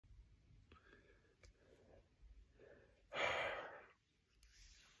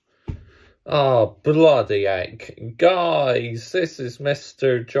Oh, bloody heck. Guys, this is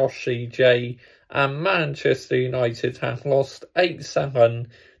Mr. Joshy J, and Manchester United have lost 8-7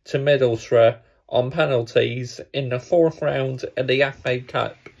 to Middlesbrough on penalties in the fourth round of the FA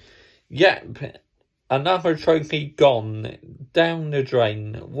Cup. Yep, another trophy gone down the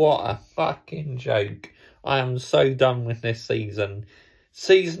drain. What a fucking joke. I am so done with this season.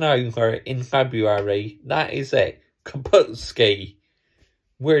 Season over in February. That is it. Kaputski.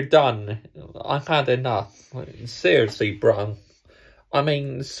 We're done. I've had enough. Seriously, bro. I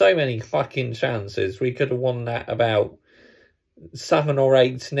mean, so many fucking chances. We could have won that about 7 or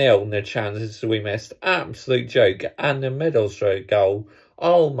 8-0 in the chances we missed. Absolute joke. And the Middlesbrough goal.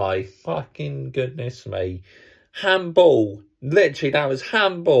 Oh my fucking goodness me. Handball. Literally, that was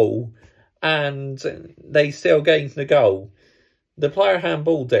handball. And they still gave the goal. The player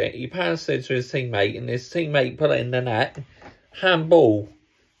handballed it. He passed it to his teammate, and his teammate put it in the net. Handball.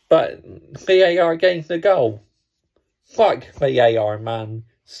 But VAR gave the goal. Fuck VAR, man.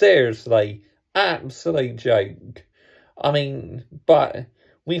 Seriously. Absolute joke. I mean, but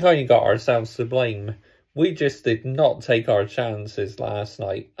we've only got ourselves to blame. We just did not take our chances last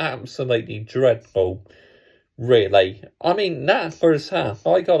night. Absolutely dreadful. Really. I mean, that first half,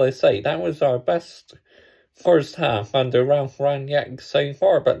 I gotta say, that was our best first half under Ralph Rangnick so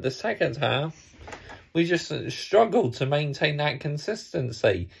far. But the second half, we just struggled to maintain that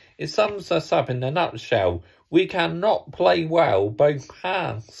consistency. It sums us up in a nutshell. We cannot play well both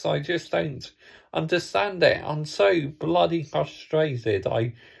halves. I just don't understand it. I'm so bloody frustrated.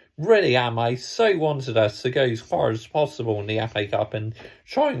 I really am. I so wanted us to go as far as possible in the FA Cup and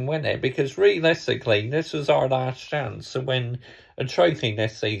try and win it, because realistically, this was our last chance to win a trophy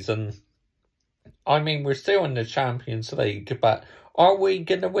this season. I mean, we're still in the Champions League, but are we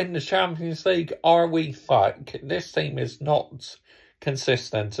going to win the Champions League? Are we? Fuck. This team is not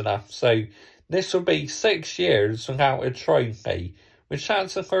consistent enough. So this will be 6 years without a trophy, which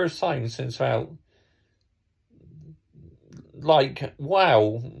that's the first time since about, like,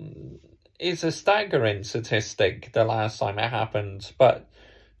 wow, it's a staggering statistic the last time it happened, but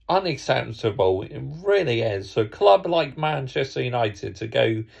unacceptable. It really is. A club like Manchester United to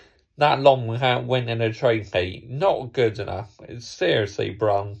go that long without winning a trophy, not good enough. It's seriously,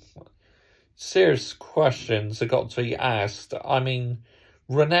 bro. Serious questions have got to be asked. I mean,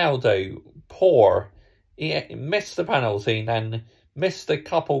 Ronaldo, poor. He missed the penalty and then missed a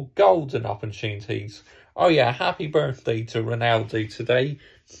couple golden opportunities. Oh yeah, happy birthday to Ronaldo today.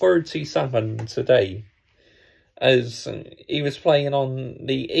 37 today. As he was playing on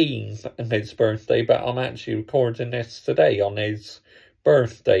the eve of his birthday, but I'm actually recording this today on his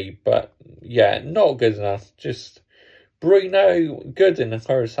birthday. But yeah, not good enough. Just Bruno, good in the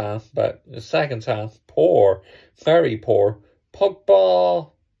first half, but the second half, poor. Very poor.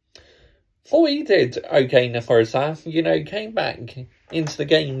 Pogba, thought he did okay in the first half. You know, came back into the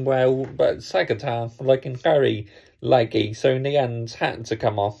game well, but second half looking very leggy. So in the end, had to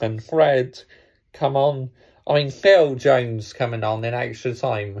come off, and Fred come on. I mean, Phil Jones coming on in extra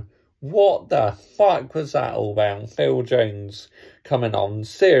time. What the fuck was that all about? Phil Jones coming on.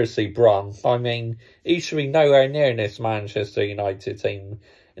 Seriously, Bron. I mean, he should be nowhere near this Manchester United team.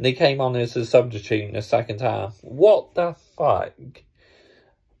 And he came on as a substitute in the second half. What the fuck?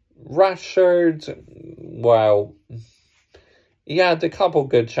 Rashford, well, he had a couple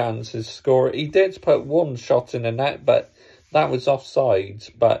good chances to score. He did put one shot in the net, but that was offside.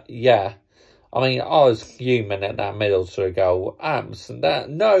 But yeah, I mean, I was fuming at that Middlesbrough goal.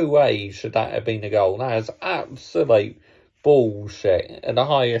 No way should that have been a goal. That is absolute bullshit at the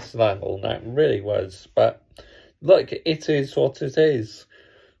highest level. That really was. But look, it is what it is.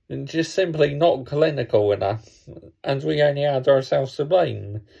 Just simply not clinical enough. And we only had ourselves to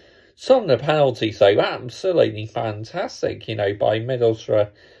blame. Some of the penalties, though, absolutely fantastic, you know, by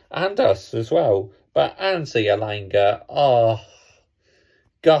Middlesbrough and us as well. But Anzi Alanga,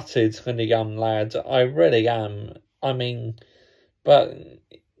 gutted for the young lad. I really am. I mean, but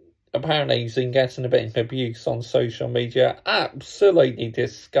apparently he's been getting a bit of abuse on social media. Absolutely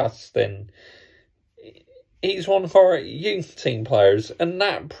disgusting. He's one of our youth team players, and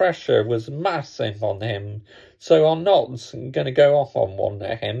that pressure was massive on him. So I'm not going to go off on one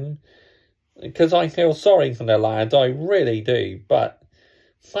at him, because I feel sorry for the lad, I really do. But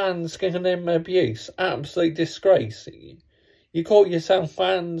fans giving him abuse, absolute disgrace. You call yourself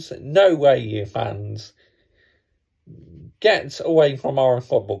fans? No way, you fans. Get away from our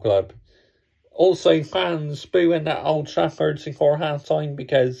football club. Also, fans booing at Old Trafford before half-time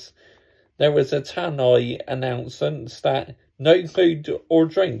because there was a tannoy announcement that no food or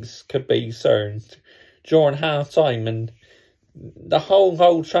drinks could be served during half-time, and the whole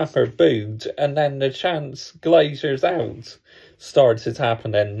Old Trafford booed, and then the chance Glazers out started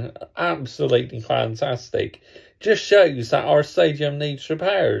happening. Absolutely fantastic. Just shows that our stadium needs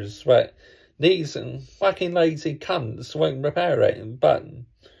repairs, but these fucking lazy cunts won't repair it. But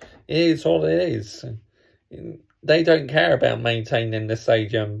it is what it is. They don't care about maintaining the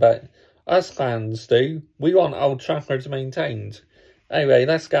stadium, but us fans do. We want Old Trafford maintained. Anyway,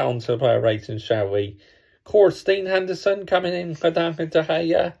 let's get on to the player ratings, shall we? Of course, Dean Henderson coming in for David De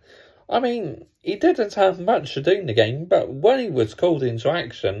Gea. I mean, he didn't have much to do in the game, but when he was called into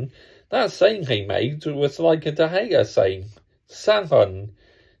action, that save he made was like a De Gea save. 7.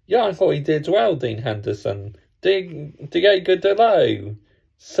 Yeah, I thought he did well, Dean Henderson. Diego Dalot.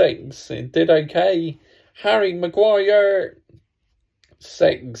 6. Did okay. Harry Maguire.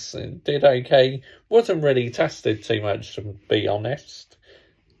 6. Did okay. Wasn't really tested too much, to be honest.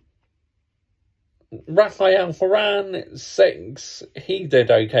 Raphael Varane, 6. He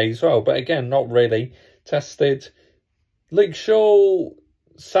did okay as well, but again, not really tested. Luke Shaw,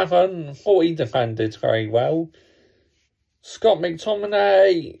 7. Thought he defended very well. Scott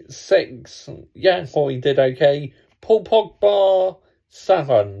McTominay, 6. Yeah, thought he did okay. Paul Pogba,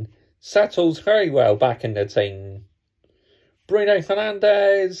 7. Settles very well back in the team. Bruno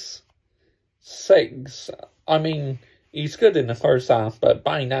Fernandes, 6. I mean, he's good in the first half, but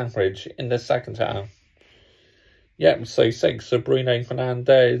bang average in the second half. Yep, so 6 for Bruno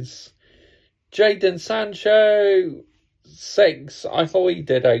Fernandes. Jadon Sancho, 6. I thought he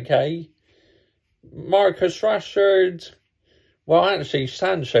did okay. Marcus Rashford. Well, actually,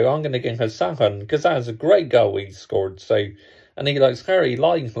 Sancho, I'm going to give him a 7, because that was a great goal he scored. And he looks very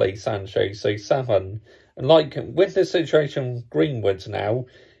lively, Sancho, so 7. And like, with the situation with Greenwood now,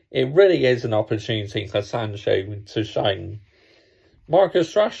 it really is an opportunity for Sancho to shine.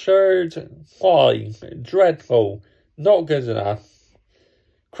 Marcus Rashford, 5. Dreadful. Not good enough.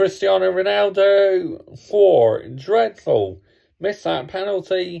 Cristiano Ronaldo, 4. Dreadful. Missed that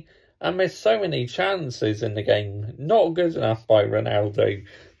penalty and missed so many chances in the game. Not good enough by Ronaldo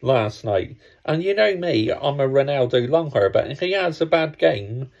last night. And you know me, I'm a Ronaldo longer, but if he has a bad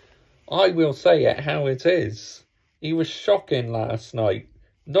game, I will say it how it is. He was shocking last night.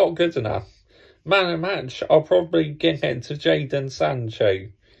 Not good enough. Man of the match, I'll probably give it to Jadon Sancho.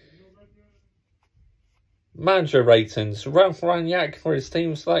 Manager ratings. Ralph Rangnick for his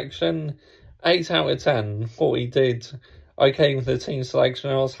team selection, 8 out of 10. Thought he did okay with the team selection.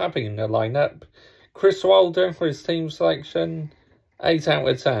 I was happy in the lineup. Chris Wilder for his team selection, 8 out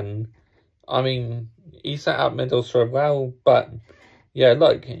of 10. I mean, he set up Middlesbrough well, but yeah,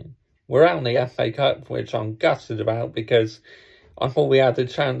 look, we're out in the FA Cup, which I'm gutted about because I thought we had a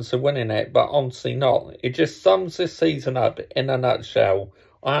chance of winning it, but honestly not. It just sums this season up in a nutshell.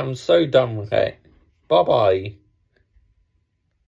 I am so done with it. Bye-bye.